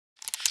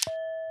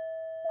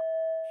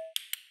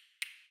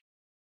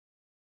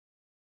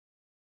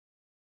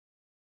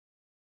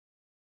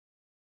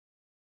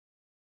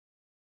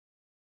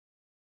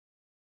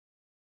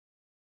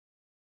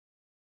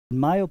In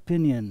my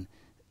opinion,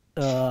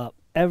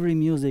 every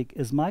music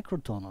is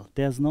microtonal.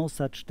 There's no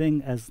such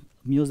thing as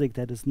music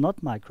that is not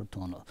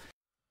microtonal.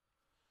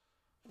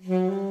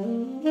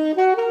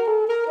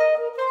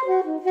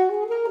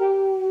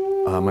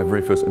 My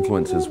very first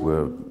influences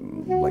were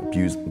like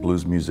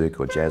blues music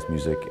or jazz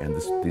music, and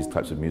these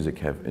types of music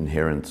have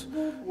inherent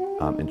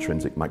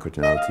intrinsic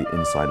microtonality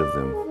inside of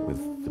them, with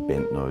the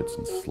bent notes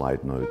and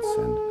slide notes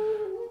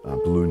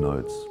and blue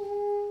notes.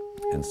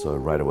 And so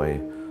right away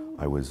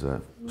I was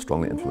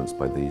strongly influenced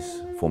by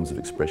these forms of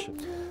expression.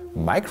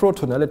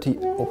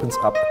 Microtonality opens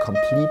up a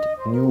complete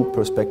new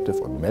perspective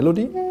on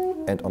melody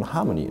and on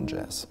harmony in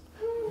jazz.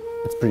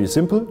 It's pretty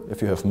simple.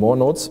 If you have more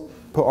notes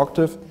per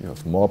octave, you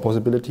have more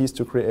possibilities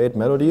to create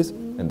melodies,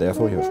 and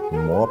therefore you have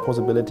more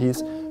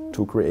possibilities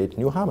to create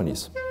new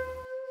harmonies.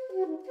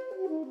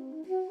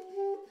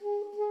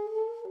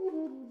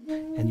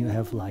 And you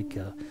have like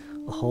a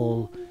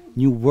whole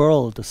new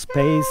world, a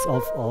space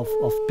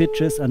of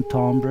pitches and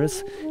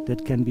timbres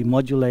that can be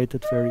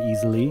modulated very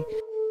easily.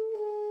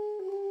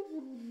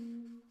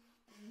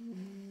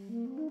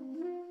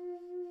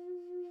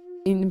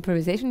 In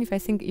improvisation,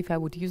 if I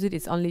would use it,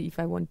 it's only if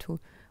I want to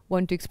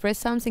express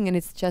something, and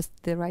it's just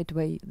the right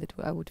way that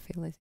I would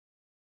feel it.